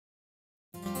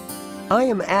I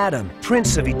am Adam,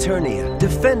 Prince of Eternia,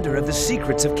 defender of the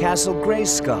secrets of Castle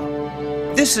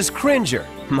Grayskull. This is Cringer,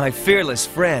 my fearless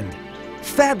friend.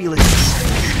 Fabulous.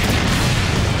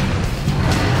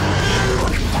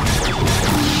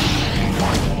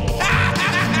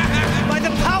 By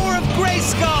the power of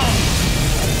Grayskull!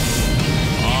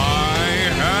 I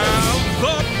have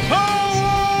the power!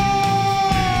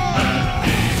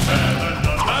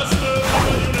 Master of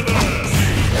the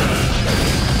universe!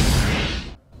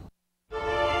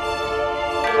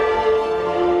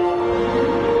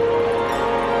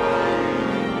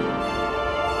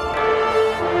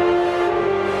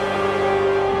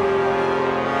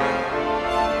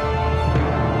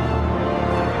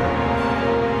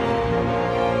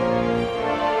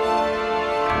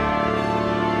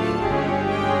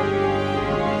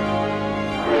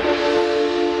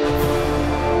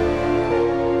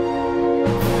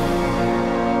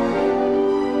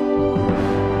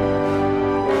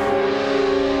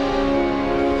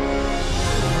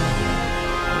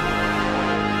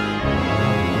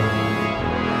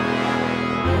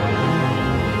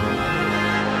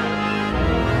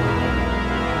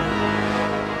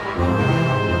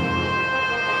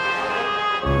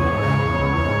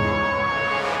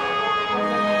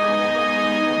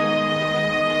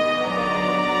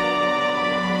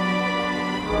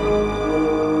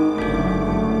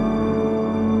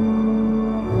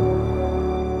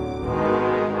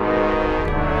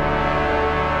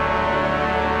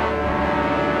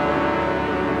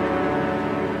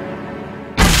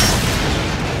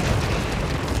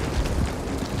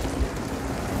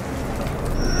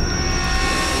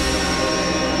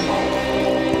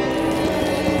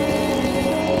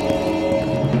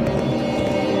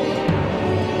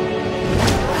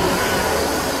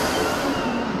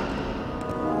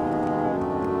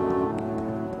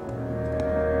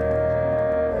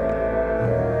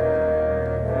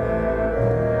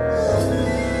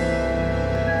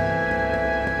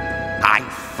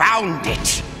 Found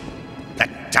it! The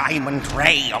Diamond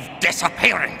Ray of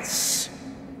Disappearance!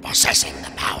 Possessing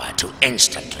the power to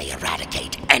instantly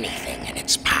eradicate anything in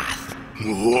its path.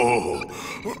 Whoa!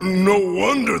 No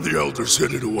wonder the elders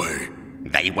hid it away.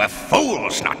 They were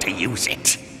fools not to use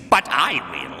it. But I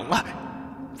will.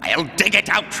 I'll dig it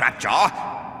out, Trapjaw.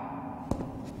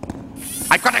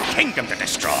 I've got a kingdom to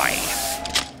destroy.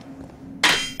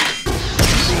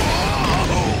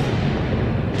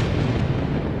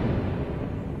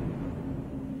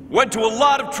 Went to a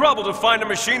lot of trouble to find a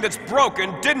machine that's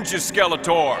broken, didn't you,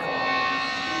 Skeletor?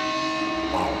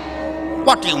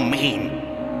 What do you mean,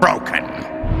 broken?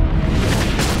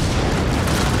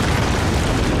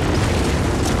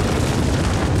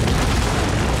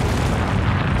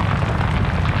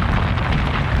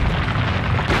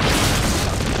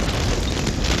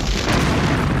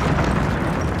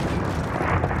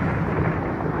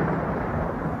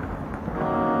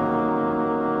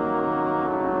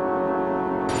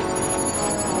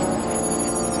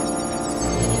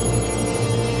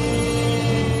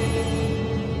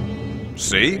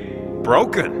 See?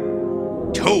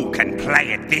 Broken. Two can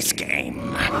play at this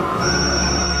game.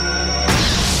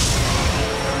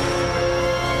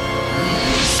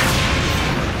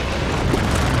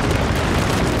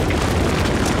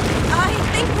 I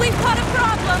think we've got a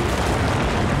problem.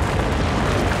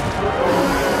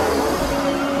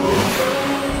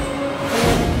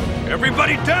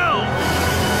 Everybody down!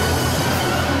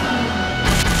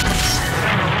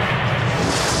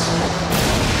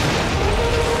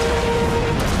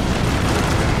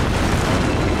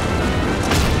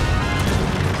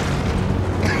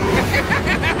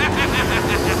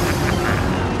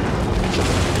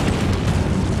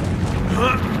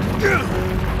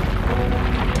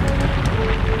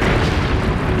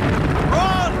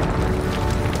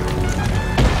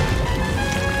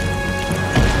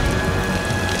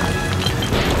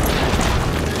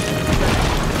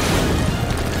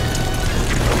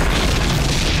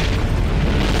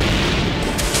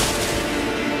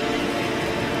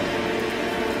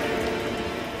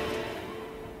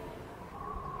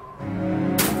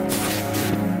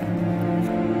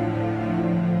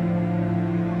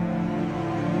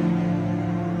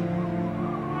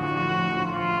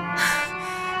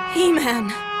 He-Man.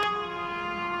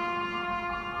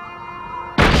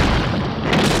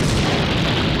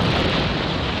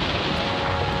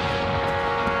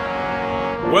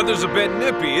 Weather's a bit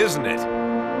nippy, isn't it?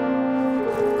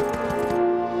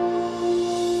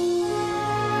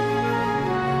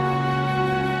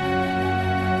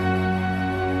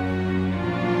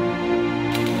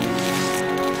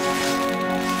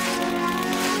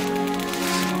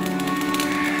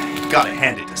 Gotta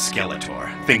hand it to Skeletor.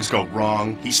 things go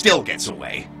wrong, he still gets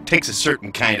away. Takes a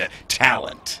certain kind of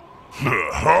talent.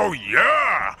 Oh,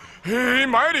 yeah! He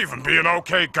might even be an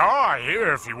okay guy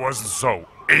if he wasn't so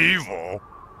evil.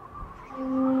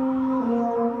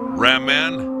 Ram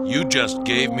Man, you just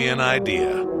gave me an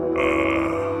idea.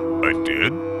 I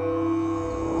did?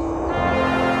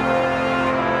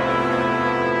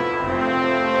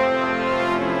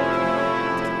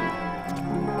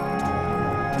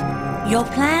 Your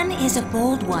plan is a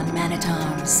bold one,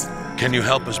 Man-at-Arms. Can you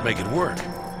help us make it work?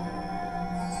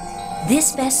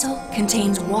 This vessel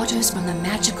contains waters from the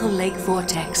magical lake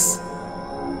vortex,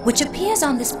 which appears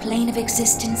on this plane of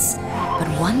existence but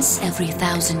once every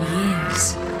 1,000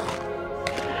 years.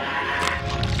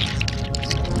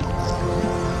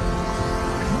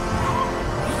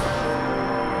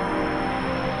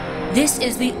 This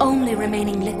is the only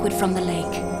remaining liquid from the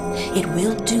lake. It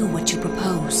will do what you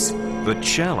propose. The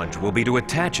challenge will be to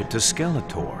attach it to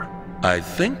Skeletor. I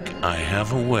think I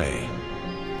have a way.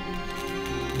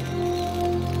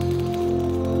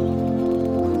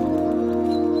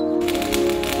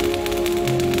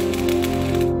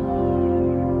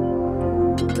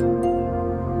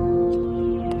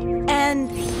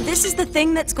 And this is the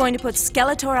thing that's going to put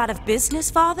Skeletor out of business,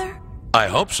 Father? I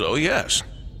hope so, yes.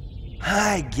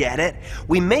 I get it.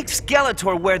 We make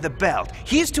Skeletor wear the belt.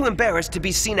 He's too embarrassed to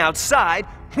be seen outside.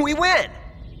 We win!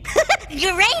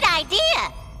 Great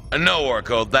idea! No,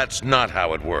 Orko, that's not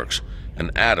how it works. And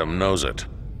Adam knows it.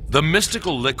 The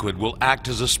mystical liquid will act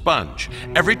as a sponge.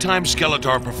 Every time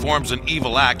Skeletor performs an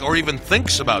evil act, or even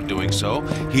thinks about doing so,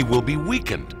 he will be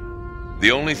weakened.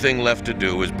 The only thing left to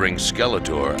do is bring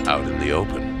Skeletor out in the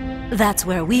open. That's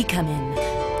where we come in,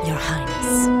 Your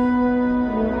Highness.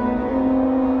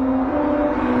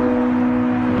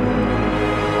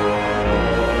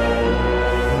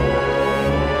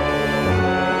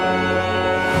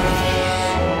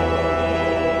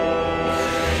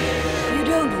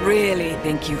 Really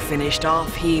think you finished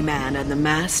off He-Man and the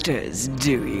Masters,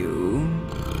 do you?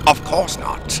 Of course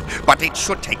not. But it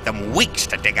should take them weeks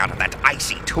to dig out of that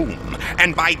icy tomb.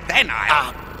 And by then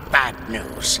bad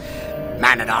news.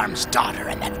 Man-at-Arms' daughter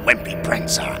and that wimpy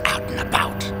prince are out and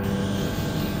about.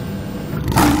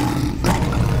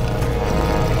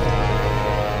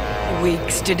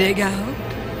 Weeks to dig out?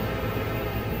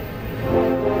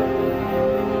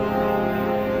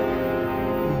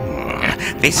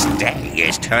 This day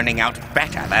is turning out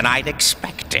better than I'd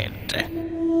expected.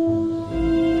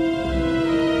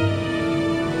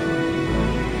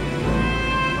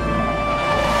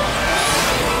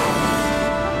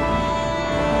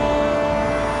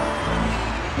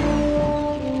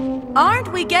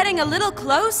 Aren't we getting a little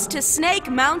close to Snake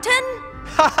Mountain?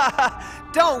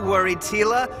 Don't worry,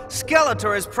 Tila.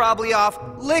 Skeletor is probably off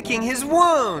licking his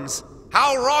wounds.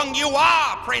 How wrong you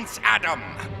are, Prince Adam!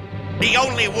 The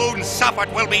only wounds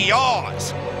suffered will be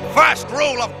yours. First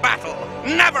rule of battle,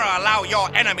 never allow your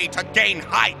enemy to gain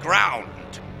high ground.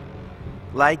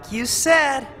 Like you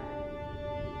said.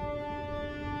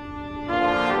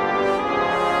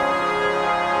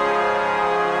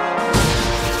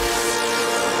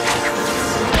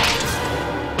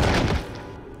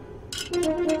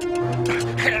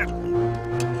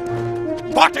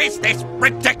 What is this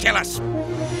ridiculous?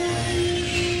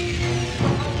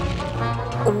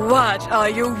 What are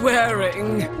you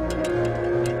wearing?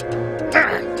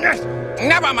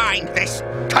 Never mind this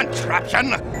contraption.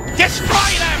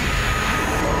 Destroy them!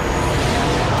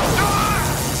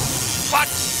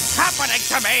 What's happening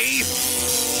to me?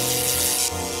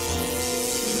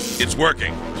 It's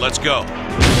working. Let's go.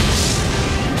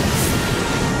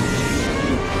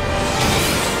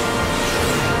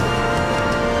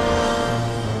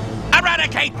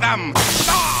 Eradicate them!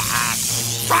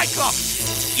 Cyclops!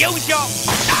 Use your...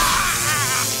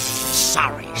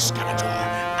 Sorry, Skeletor.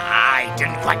 I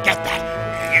didn't quite get that.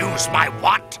 Use my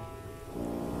what?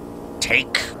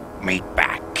 Take me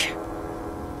back.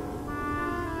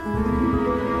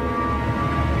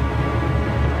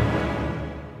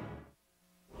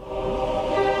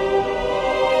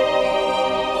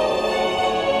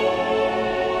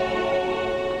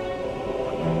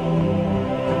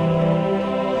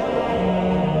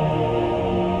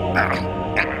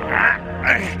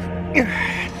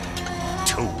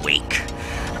 Too weak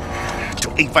to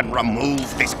even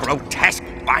remove this grotesque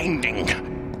binding.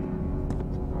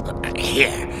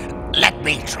 Here, let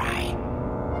me try.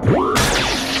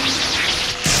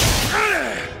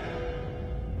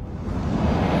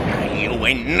 You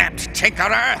inept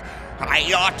tinkerer!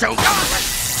 I ought to...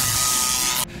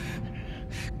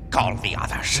 Call the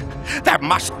others. There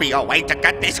must be a way to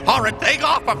get this horrid thing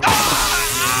off of...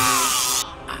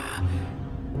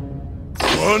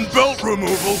 Fun belt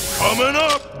removal coming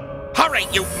up! Hurry,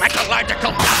 you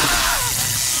metallurgical...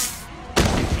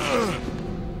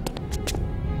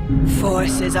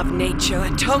 Forces of nature,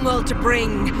 a tumult to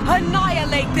bring.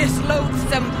 Annihilate this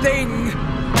loathsome thing!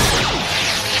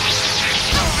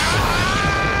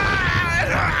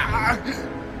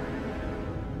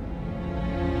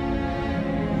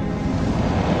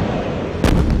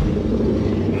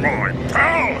 My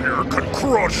pal here could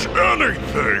crush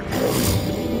anything!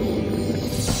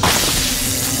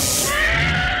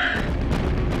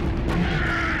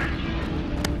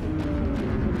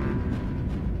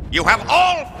 You have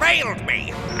all failed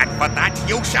me, and for that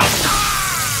you shall...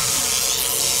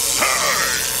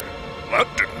 Hey! That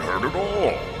didn't hurt at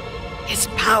all. His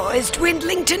power is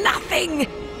dwindling to nothing!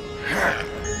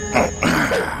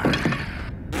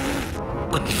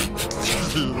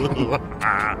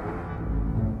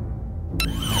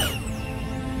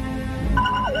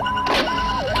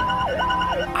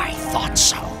 I thought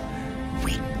so.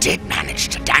 We did manage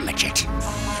to damage it.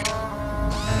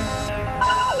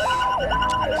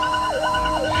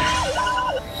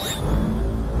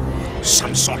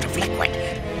 Some sort of liquid.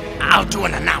 I'll do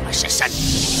an analysis and...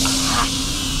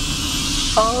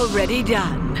 Already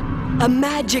done. A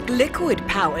magic liquid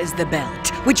powers the belt,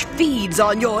 which feeds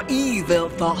on your evil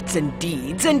thoughts and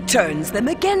deeds and turns them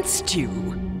against you.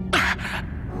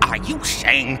 Are you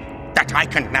saying that I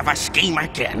can never scheme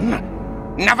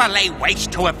again? Never lay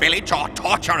waste to a village or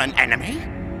torture an enemy?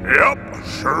 Yep,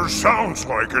 sure sounds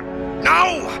like it.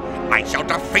 No! I shall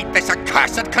defeat this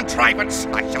accursed contrivance.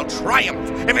 I shall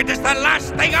triumph if it is the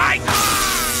last thing I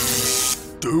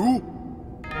Do?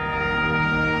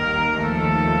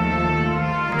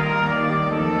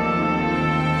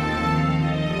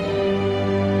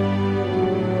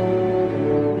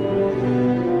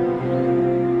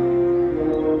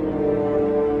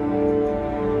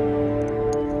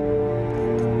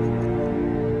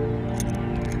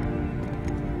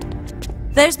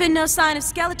 There's been no sign of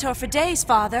Skeletor for days,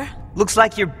 Father. Looks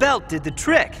like your belt did the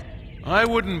trick. I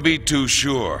wouldn't be too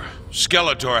sure.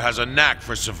 Skeletor has a knack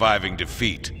for surviving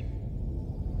defeat.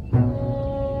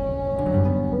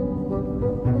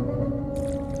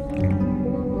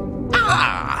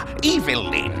 Ah,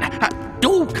 Evelyn,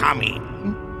 do come in.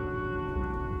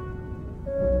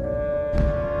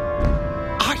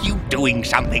 Are you doing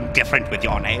something different with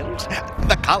your nails?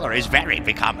 The color is very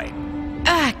becoming.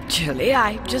 Actually,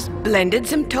 I just blended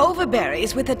some tova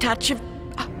berries with a touch of...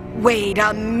 Wait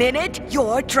a minute!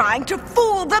 You're trying to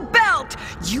fool the belt!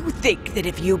 You think that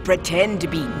if you pretend to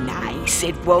be nice,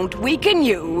 it won't weaken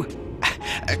you.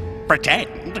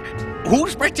 Pretend?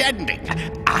 Who's pretending?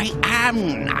 I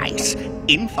am nice,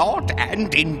 in thought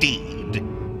and in deed.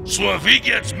 So if he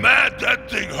gets mad, that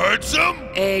thing hurts him?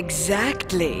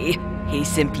 Exactly. He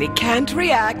simply can't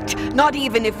react, not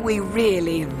even if we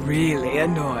really, really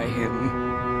annoy him.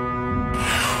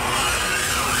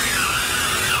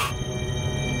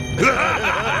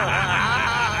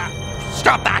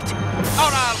 Stop that!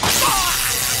 Or I'll...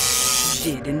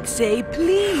 Didn't say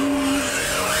please.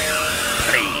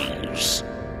 Please.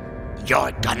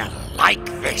 You're gonna like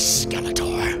this,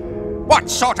 Skeletor. What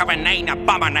sort of inane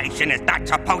abomination is that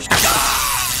supposed to be?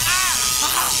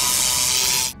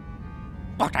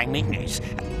 What I mean is,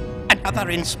 another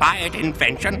inspired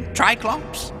invention,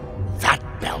 Triclops? That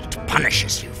belt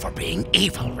punishes you for being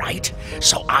evil, right?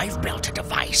 So I've built a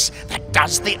device that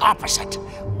does the opposite.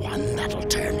 One that'll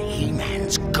turn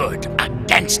He-Man's good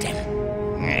against him.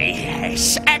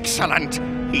 Yes, excellent.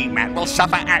 He-Man will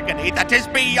suffer agony that is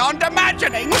beyond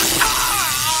imagining.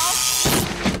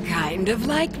 Kind of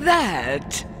like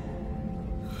that.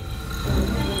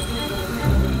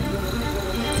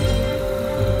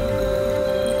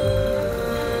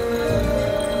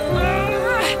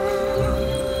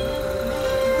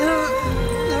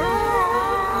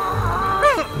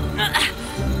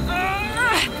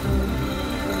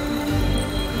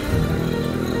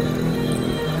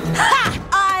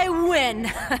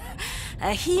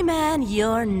 A He-Man,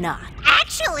 you're not.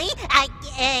 Actually,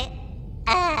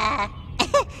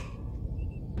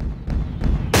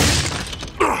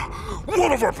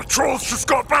 One of our patrols just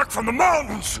got back from the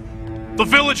mountains! The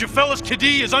village of Felis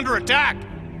Kadi is under attack!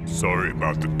 Sorry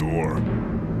about the door.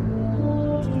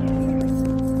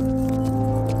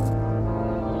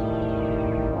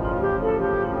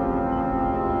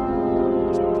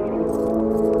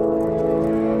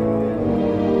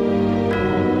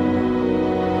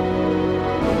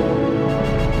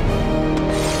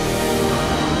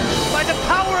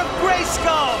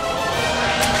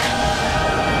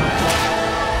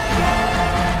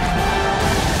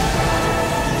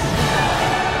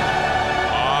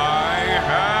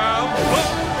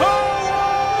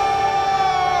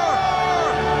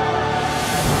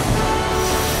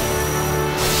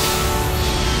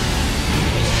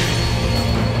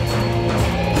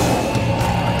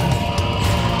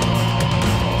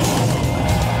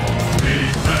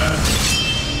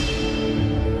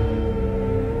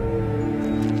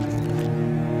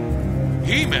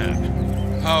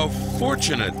 He-Man, how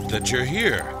fortunate that you're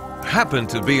here. Happened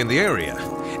to be in the area.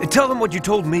 Tell them what you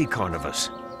told me, Carnivus.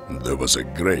 There was a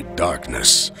great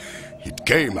darkness. It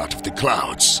came out of the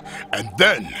clouds, and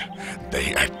then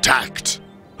they attacked.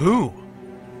 Who?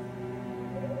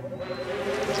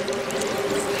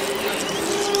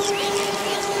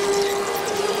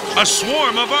 A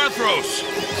swarm of Arthros!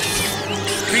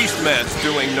 Beastman's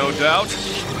doing, no doubt.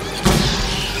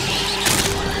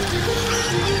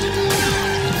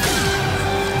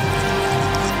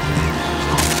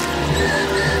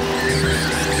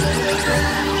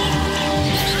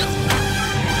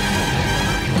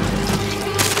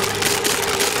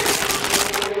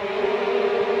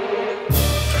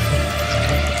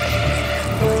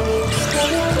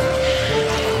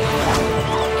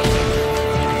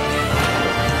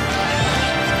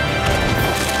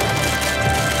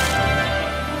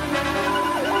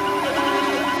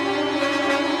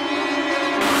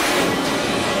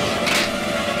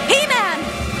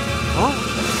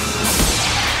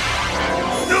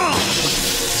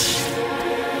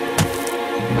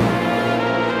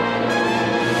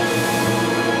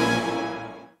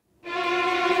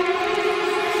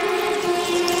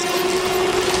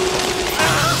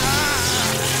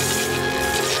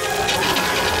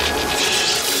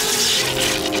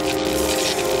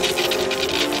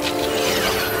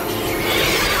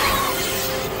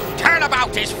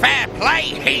 Turnabout is fair play,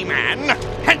 He-Man.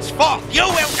 Henceforth, you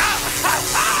will...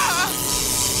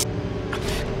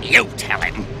 You tell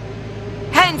him.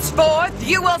 Henceforth,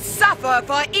 you will suffer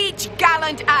for each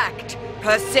gallant act.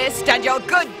 Persist, and your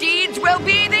good deeds will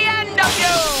be the end of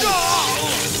you!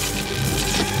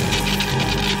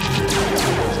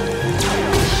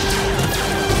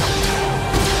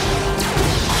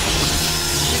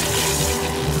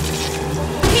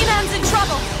 He-Man's in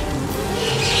trouble!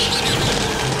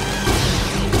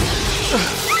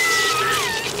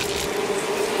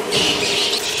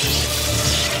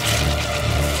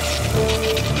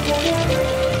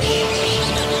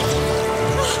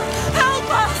 Help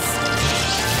us!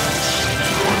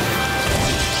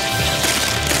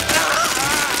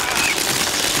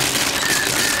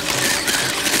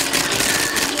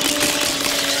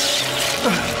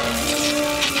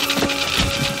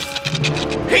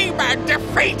 He-Man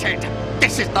defeated!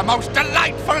 This is the most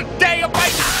delightful day of my...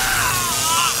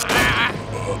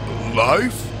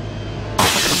 Life?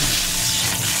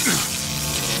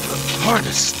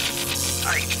 Harness.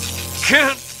 I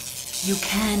can't. You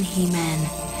can, He-Man,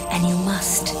 and you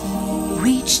must.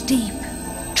 Reach deep.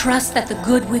 Trust that the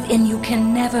good within you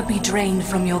can never be drained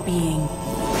from your being.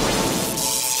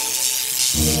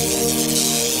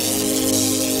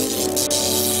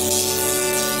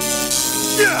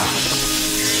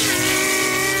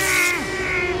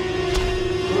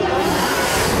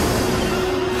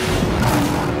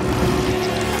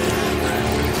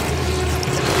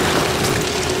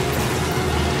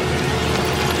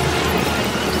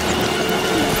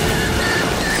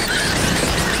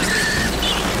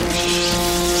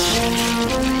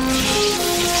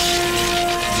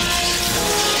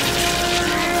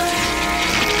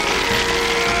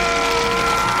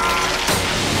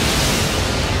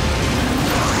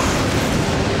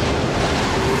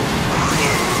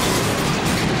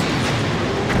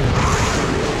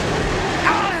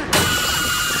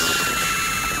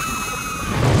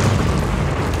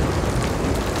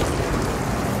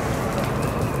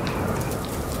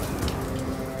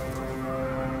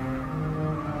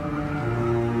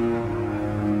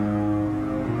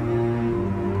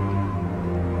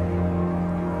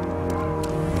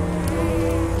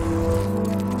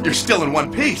 You're still in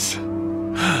one piece.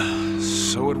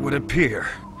 So it would appear.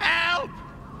 Help!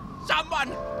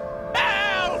 Someone!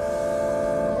 Help!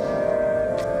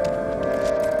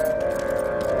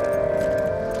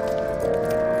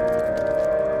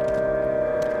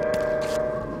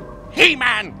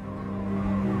 He-Man!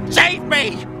 Save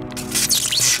me!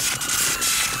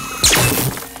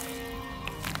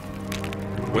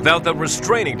 Without that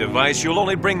restraining device, you'll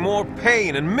only bring more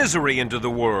pain and misery into the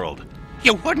world.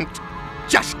 You wouldn't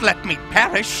just let me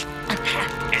perish.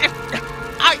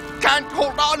 I can't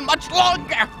hold on much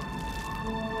longer.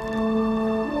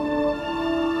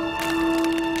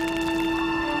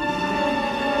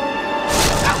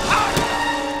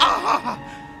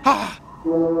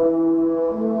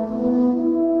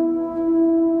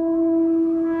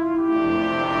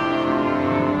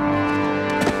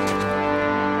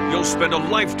 You'll spend a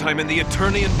lifetime in the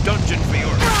Eternian dungeon for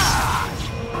your...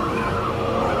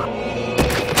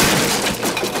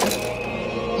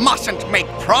 Mustn't make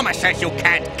promises you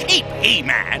can't keep,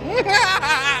 He-Man.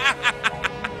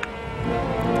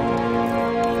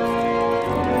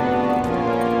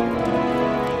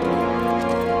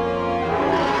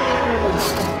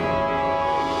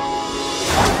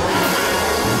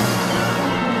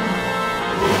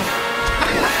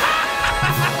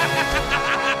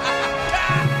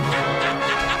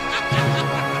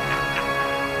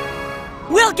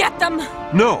 I'll get them!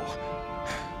 No!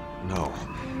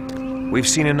 No. We've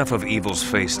seen enough of evil's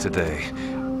face today.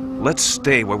 Let's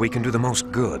stay where we can do the most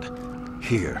good.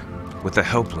 Here, with the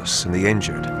helpless and the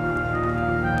injured.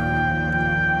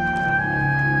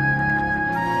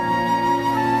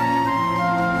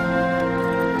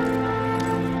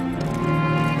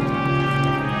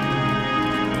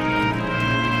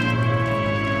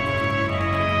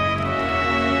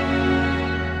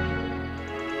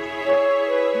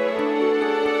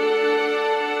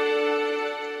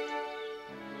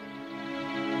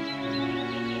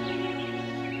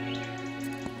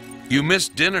 You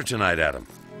missed dinner tonight, Adam.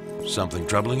 Something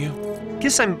troubling you?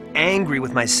 Guess I'm angry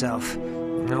with myself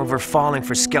over falling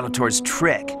for Skeletor's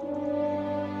trick.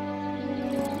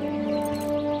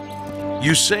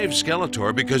 You saved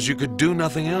Skeletor because you could do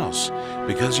nothing else.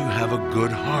 Because you have a good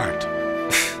heart.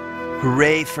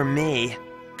 Hooray for me.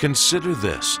 Consider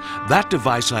this. That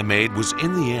device I made was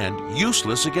in the end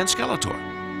useless against Skeletor.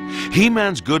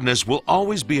 He-Man's goodness will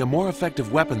always be a more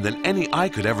effective weapon than any I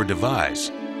could ever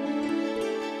devise.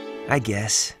 I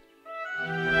guess.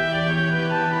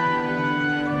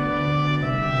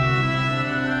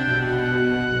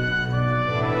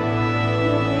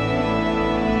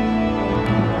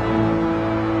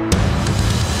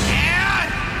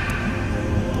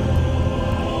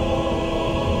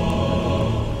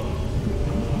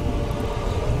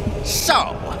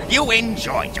 So, you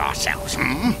enjoyed yourselves,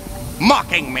 hmm?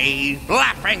 Mocking me,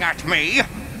 laughing at me.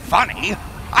 Funny,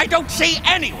 I don't see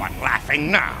anyone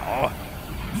laughing now.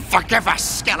 Forgive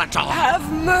us, Skeletor.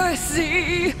 Have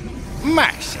mercy.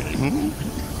 Mercy, hmm?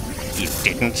 You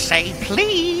didn't say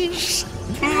please.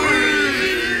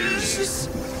 Please?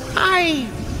 I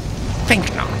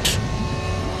think not.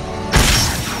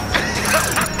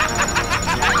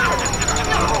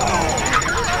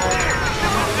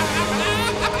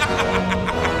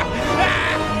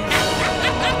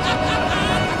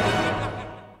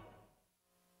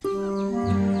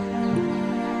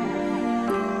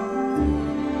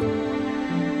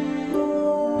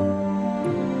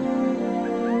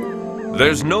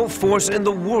 There's no force in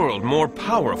the world more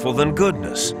powerful than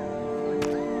goodness.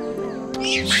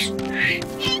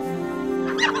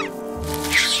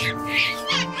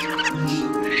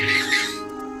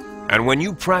 And when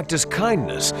you practice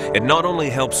kindness, it not only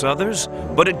helps others,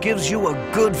 but it gives you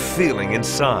a good feeling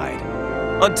inside.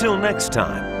 Until next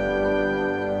time.